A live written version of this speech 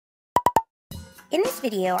In this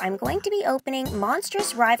video, I'm going to be opening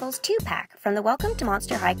Monstrous Rivals 2-pack from the Welcome to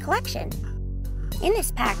Monster High collection. In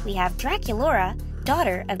this pack, we have Draculaura,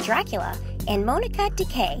 daughter of Dracula, and Moanica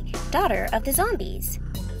Decay, daughter of the zombies.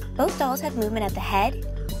 Both dolls have movement at the head,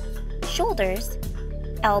 shoulders,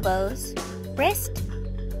 elbows, wrist,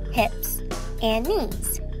 hips, and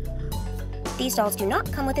knees. These dolls do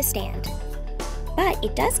not come with a stand, but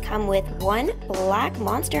it does come with one black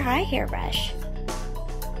Monster High hairbrush.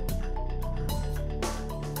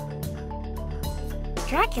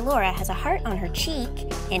 Draculaura has a heart on her cheek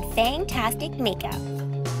and Fangtastic makeup.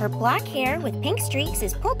 Her black hair with pink streaks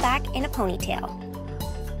is pulled back in a ponytail.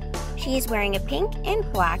 She is wearing a pink and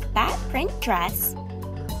black bat print dress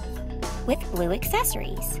with blue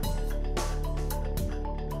accessories,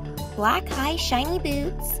 black high shiny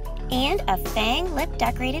boots, and a fang lip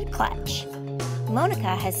decorated clutch.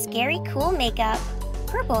 Moanica has scary cool makeup,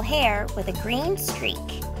 purple hair with a green streak.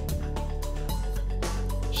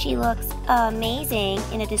 She looks amazing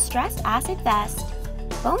in a distressed acid vest,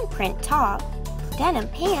 bone print top, denim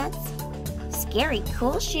pants, scary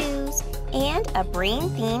cool shoes, and a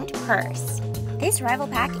brain-themed purse. This rival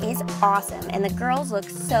pack is awesome and the girls look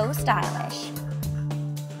so stylish.